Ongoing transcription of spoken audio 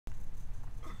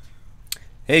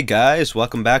Hey guys,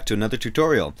 welcome back to another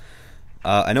tutorial.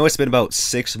 I know it's been about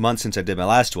 6 months since I did my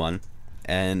last one,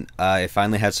 and I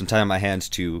finally had some time on my hands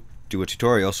to do a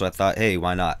tutorial, so I thought, hey,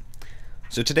 why not?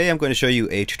 So today I'm going to show you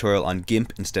a tutorial on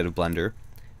GIMP instead of Blender,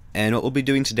 and what we'll be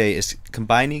doing today is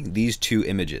combining these two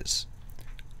images.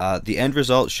 The end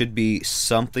result should be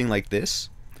something like this,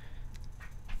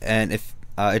 and if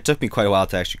it took me quite a while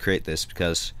to actually create this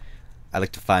because I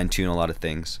like to fine-tune a lot of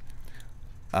things.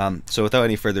 So without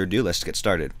any further ado, let's get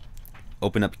started.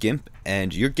 Open up GIMP,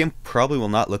 and your GIMP probably will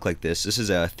not look like this. This is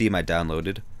a theme I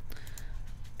downloaded.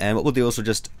 And what we'll do is we'll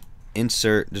just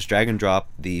drag and drop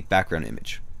the background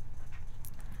image.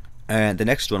 And the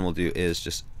next one we'll do is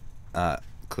just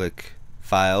click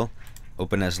File,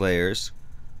 Open as Layers,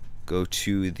 go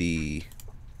to the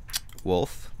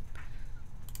wolf,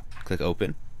 click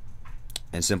Open,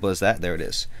 and simple as that, there it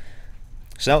is.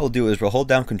 So now what we'll do is we'll hold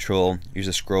down Control, use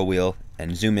the scroll wheel,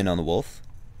 and zoom in on the wolf.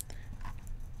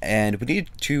 And we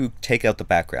need to take out the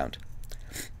background.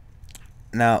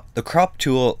 Now, the crop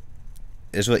tool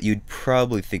is what you'd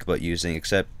probably think about using,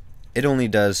 except it only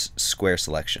does square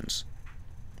selections,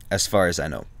 as far as I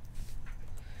know.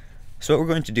 So what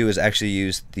we're going to do is actually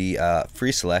use the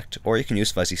free select, or you can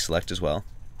use fuzzy select as well.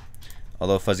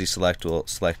 Although fuzzy select will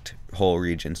select whole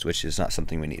regions, which is not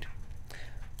something we need.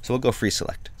 So we'll go free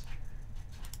select.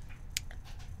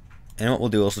 And what we'll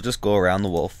do is we'll just go around the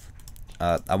wolf.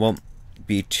 I won't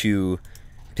be too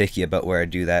picky about where I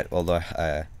do that, although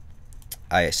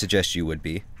I suggest you would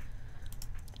be.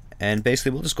 And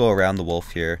basically we'll just go around the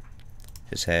wolf here,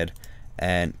 his head,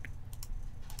 and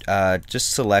just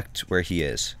select where he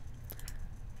is.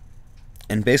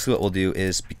 And basically what we'll do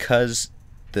is, because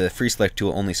the free select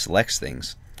tool only selects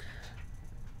things,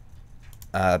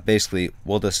 basically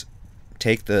we'll just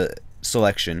take the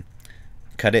selection,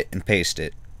 cut it and paste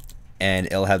it, and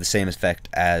it'll have the same effect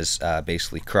as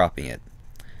basically cropping it,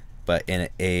 but in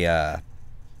a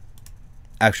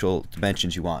actual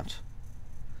dimensions you want.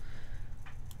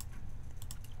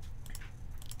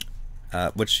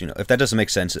 Which, you know, if that doesn't make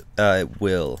sense, it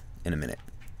will in a minute.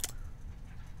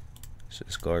 So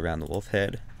just go around the wolf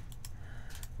head.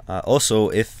 Also,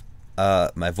 if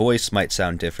my voice might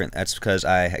sound different, that's because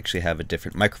I actually have a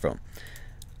different microphone,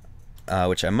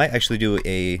 which I might actually do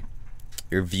a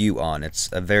review on. It's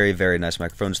a very, very nice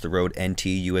microphone. It's the Rode NT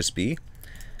USB.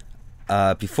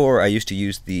 Before I used to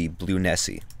use the Blue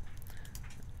Nessie,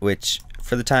 which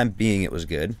for the time being it was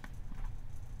good,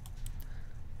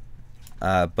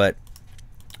 but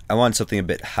I want something a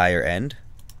bit higher end,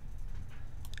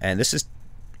 and this is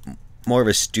more of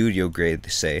a studio grade, they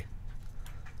say,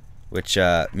 which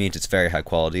means it's very high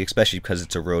quality, especially because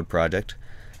it's a Rode project,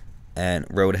 and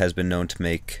Rode has been known to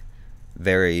make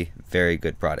very, very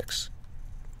good products.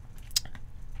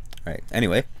 Right.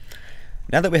 Anyway,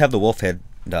 now that we have the wolf head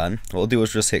done, what we'll do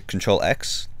is just hit Control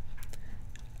X,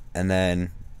 and then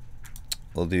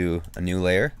we'll do a new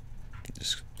layer.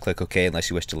 Just click OK unless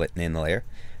you wish to name the layer.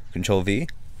 Control V,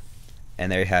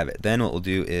 and there you have it. Then what we'll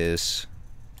do is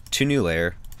to new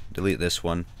layer, delete this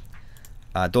one.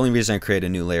 The only reason I created a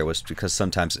new layer was because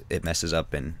sometimes it messes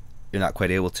up and you're not quite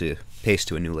able to paste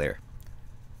to a new layer.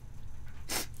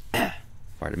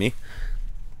 Pardon me.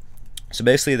 So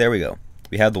basically, there we go.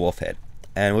 We have the wolf head,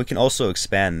 and we can also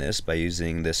expand this by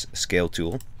using this scale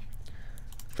tool,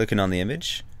 clicking on the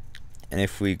image, and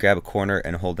if we grab a corner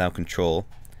and hold down Control,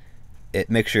 it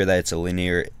makes sure that it's a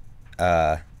linear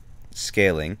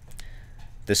scaling.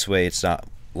 This way it's not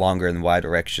longer in the Y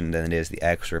direction than it is the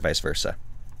X, or vice versa.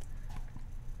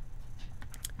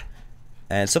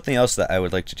 And something else that I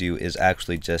would like to do is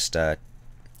actually just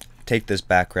take this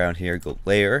background here, go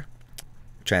Layer,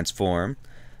 Transform,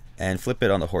 and flip it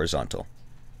on the horizontal.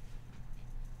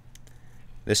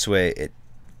 This way it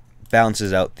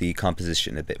balances out the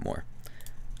composition a bit more.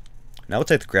 Now we'll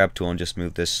take the grab tool and just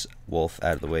move this wolf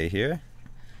out of the way here.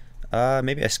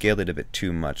 Maybe I scaled it a bit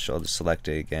too much, so I'll just select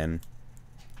it again.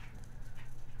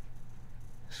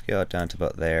 Scale it down to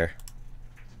about there.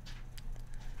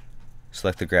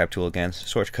 Select the grab tool again.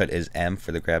 Shortcut is M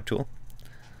for the grab tool.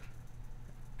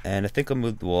 And I think I'll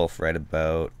move the wolf right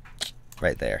about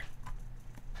right there.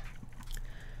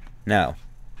 Now,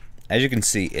 as you can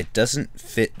see, it doesn't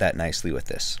fit that nicely with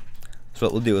this. So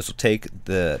what we'll do is we'll take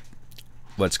the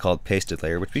what's called pasted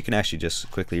layer, which we can actually just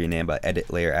quickly rename by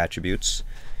edit layer attributes,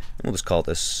 and we'll just call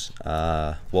this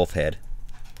wolf head.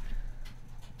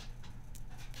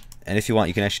 And if you want,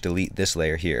 you can actually delete this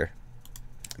layer here,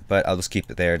 but I'll just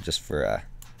keep it there just for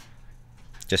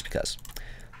just because.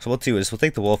 So what we'll do is we'll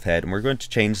take the wolf head and we're going to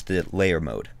change the layer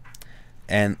mode,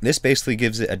 and this basically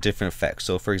gives it a different effect.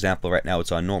 So for example, right now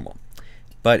it's on normal,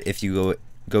 but if you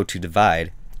go to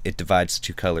divide, it divides the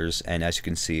two colors, and as you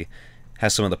can see,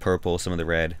 has some of the purple, some of the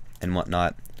red, and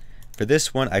whatnot. For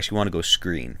this one, I actually want to go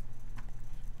screen.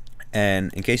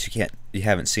 And in case you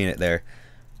haven't seen it there,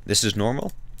 this is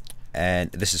normal,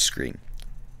 and this is screen.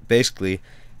 Basically,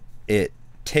 it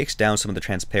takes down some of the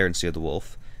transparency of the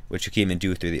wolf, which you can even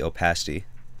do through the opacity.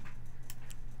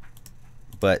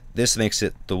 But this makes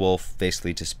the wolf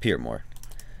basically disappear more.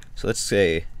 So let's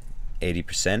say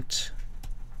 80%.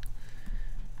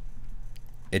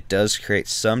 It does create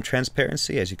some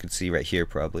transparency, as you can see right here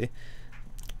probably,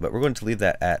 but we're going to leave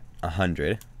that at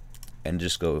 100 and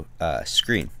just go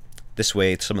screen. This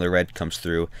way some of the red comes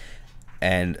through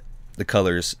and the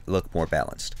colors look more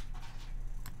balanced.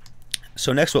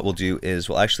 So next what we'll do is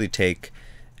we'll actually take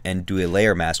and do a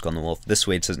layer mask on the wolf. This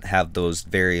way it doesn't have those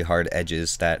very hard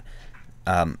edges that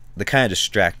kind of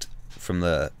distract from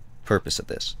the purpose of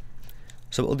this.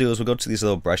 So what we'll do is we'll go to these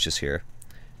little brushes here,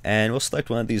 and we'll select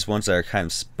one of these ones that are kind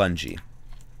of spongy.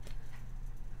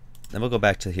 Then we'll go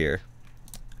back to here,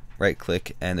 right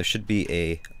click, and there should be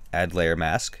a add layer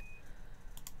mask.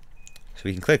 So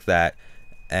we can click that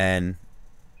and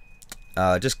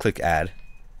just click add.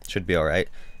 Should be alright.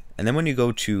 And then when you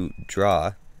go to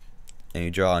draw and you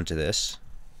draw onto this,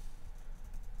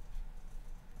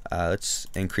 let's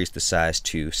increase the size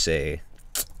to say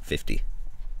 50.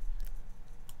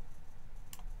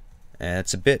 And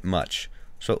it's a bit much.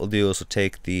 So what we'll do is we'll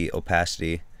take the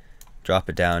opacity, drop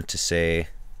it down to say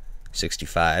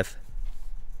 65.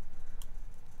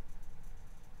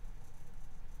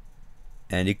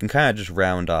 And you can kind of just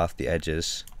round off the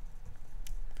edges.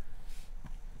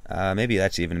 Maybe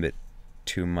that's even a bit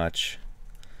too much.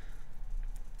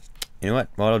 You know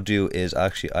what I'll do is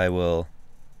actually I will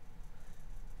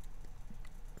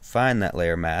find that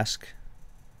layer mask.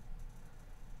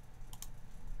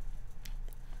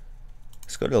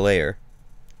 Let's go to layer,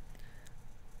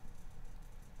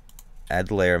 add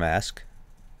the layer mask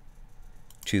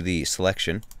to the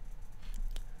selection,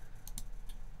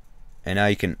 and now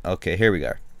you can, okay, here we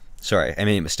go. Sorry, I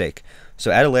made a mistake. So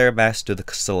add a layer mask to the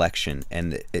selection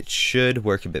and it should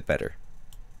work a bit better.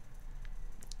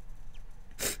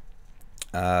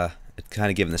 It's kind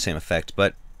of giving the same effect,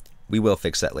 but we will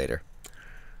fix that later.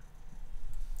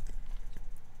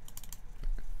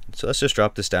 So let's just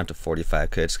drop this down to 45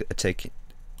 because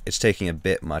it's taking a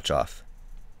bit much off.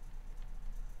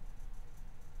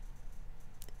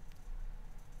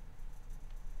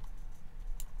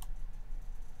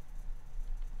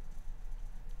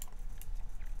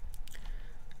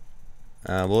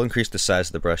 We'll increase the size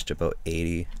of the brush to about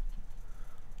 80,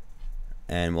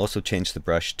 and we'll also change the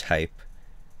brush type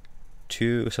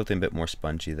to something a bit more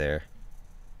spongy there.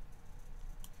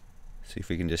 See if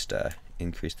we can just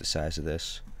increase the size of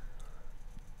this.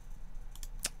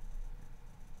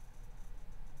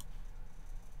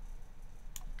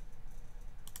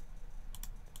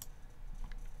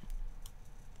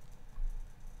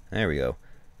 There we go.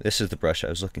 This is the brush I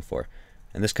was looking for,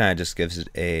 and this kind of just gives it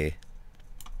a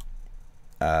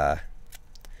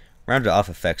rounded off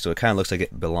effect, so it kind of looks like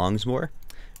it belongs more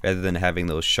rather than having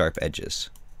those sharp edges.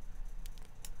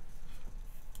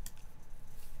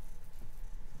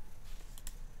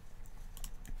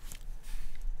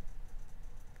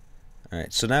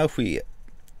 Alright, so now if we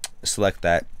select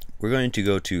that, we're going to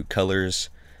go to colors,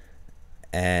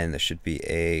 and there should be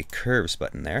a curves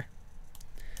button there.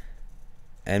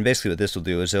 And basically what this will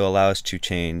do is it will allow us to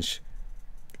change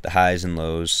the highs and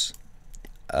lows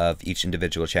of each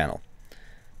individual channel.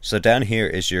 So down here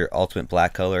is your ultimate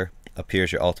black color, up here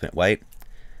is your ultimate white.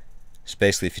 So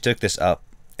basically if you took this up,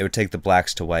 it would take the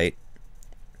blacks to white.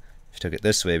 If you took it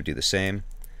this way, it would do the same.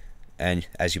 And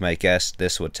as you might guess,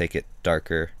 this would take it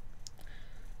darker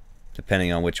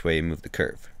depending on which way you move the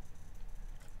curve.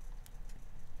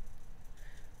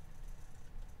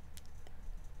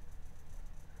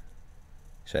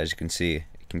 So as you can see,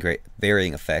 it can create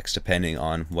varying effects depending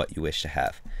on what you wish to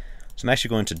have. So I'm actually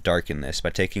going to darken this by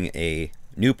taking a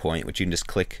new point, which you can just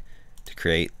click to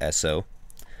create as so,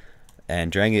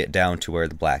 and dragging it down to where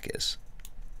the black is.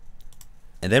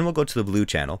 And then we'll go to the blue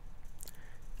channel,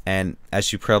 and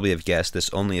as you probably have guessed, this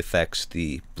only affects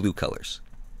the blue colors.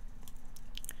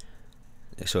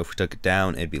 So if we took it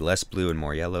down, it'd be less blue and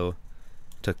more yellow.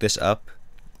 Took this up,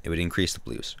 it would increase the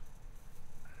blues.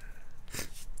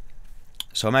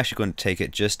 So I'm actually going to take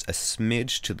it just a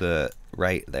smidge to the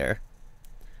right there.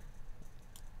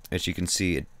 As you can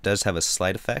see, it does have a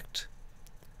slight effect,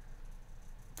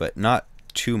 but not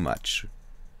too much.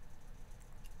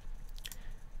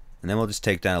 And then we'll just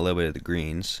take down a little bit of the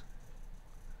greens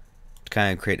to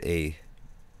kind of create a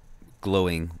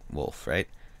glowing wolf, right?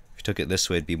 If you took it this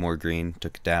way, it'd be more green.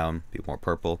 Took it down, it'd be more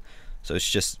purple. So it's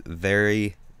just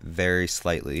very, very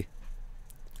slightly.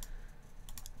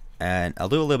 And I'll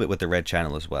do a little bit with the red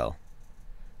channel as well,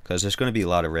 because there's going to be a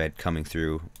lot of red coming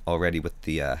through already with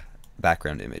the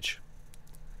background image.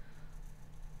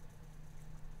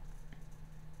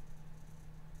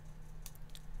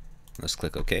 Let's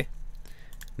click OK.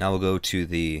 Now we'll go to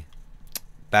the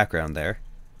background there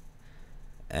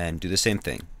and do the same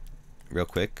thing real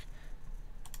quick.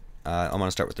 I'm going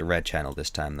to start with the red channel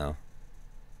this time though,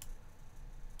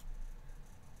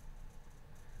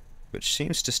 which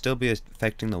seems to still be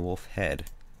affecting the wolf head.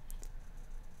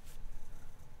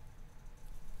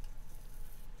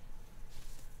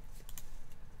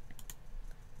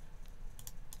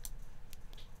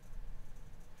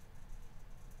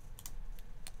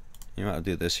 You know, I'll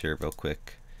do this here real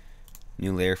quick.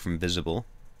 New layer from visible.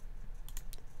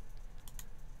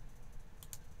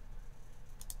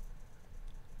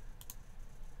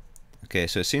 Okay,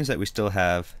 so it seems that we still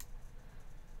have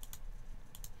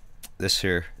this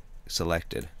here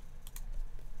selected,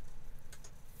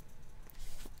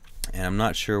 and I'm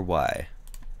not sure why.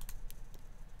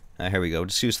 Here we go.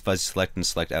 Just use fuzzy select and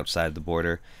select outside the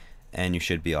border, and you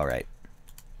should be alright.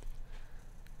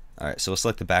 Alright, so we'll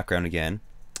select the background again,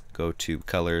 go to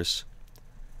colors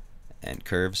and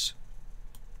curves,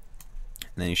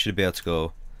 and then you should be able to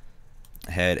go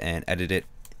ahead and edit it.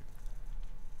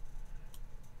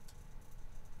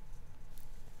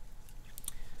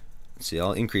 See,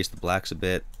 I'll increase the blacks a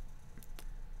bit,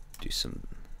 do some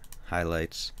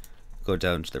highlights, go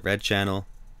down to the red channel.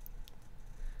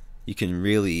 You can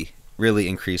really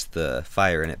increase the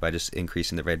fire in it by just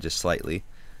increasing the red just slightly.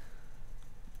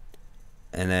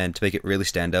 And then to make it really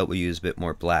stand out, we'll use a bit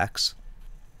more blacks.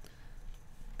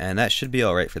 And that should be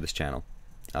alright for this channel.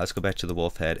 Now let's go back to the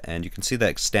wolf head, and you can see that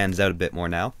it stands out a bit more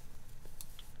now.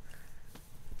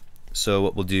 So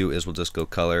what we'll do is we'll just go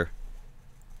color,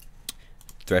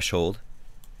 threshold.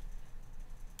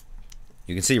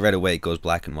 You can see right away it goes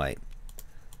black and white.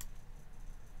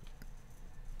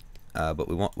 But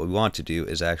what we want to do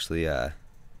is actually oh,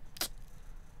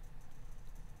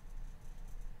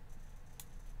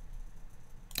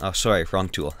 sorry, wrong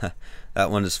tool. That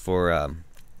one is for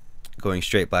going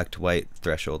straight black to white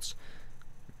thresholds.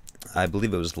 I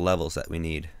believe it was levels that we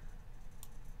need.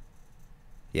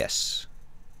 Yes.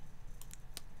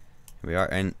 Here we are,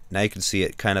 and now you can see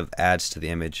it kind of adds to the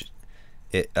image.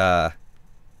 It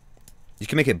you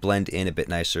can make it blend in a bit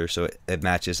nicer so it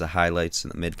matches the highlights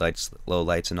and the mid lights, low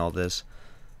lights, and all this.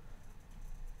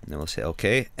 And then we'll say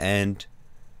OK, and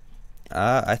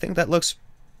I think that looks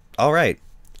alright.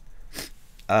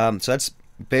 So that's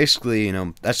basically, you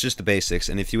know, that's just the basics.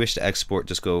 And if you wish to export,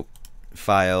 just go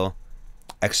File,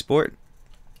 Export,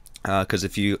 because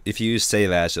if you use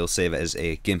Save As, it'll save as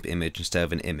a GIMP image instead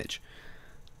of an image.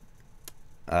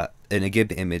 In a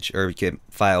GIMP image or GIMP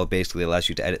file basically allows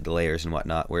you to edit the layers and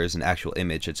whatnot, whereas an actual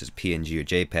image, such as PNG or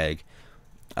JPEG,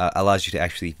 allows you to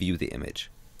actually view the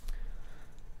image.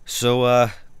 So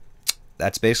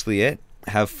that's basically it.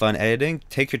 Have fun editing.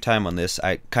 Take your time on this.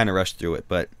 I kind of rushed through it,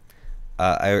 but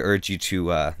I urge you to you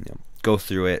know, go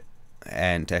through it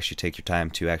and to actually take your time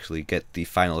to actually get the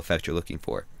final effect you're looking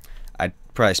for. I'd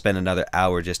probably spend another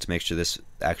hour just to make sure this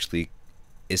actually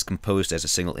is composed as a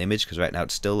single image, because right now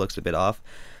it still looks a bit off,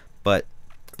 but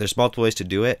there's multiple ways to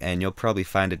do it, and you'll probably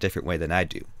find a different way than I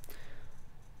do.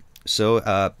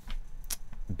 So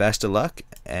best of luck,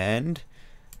 and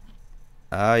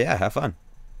yeah, have fun.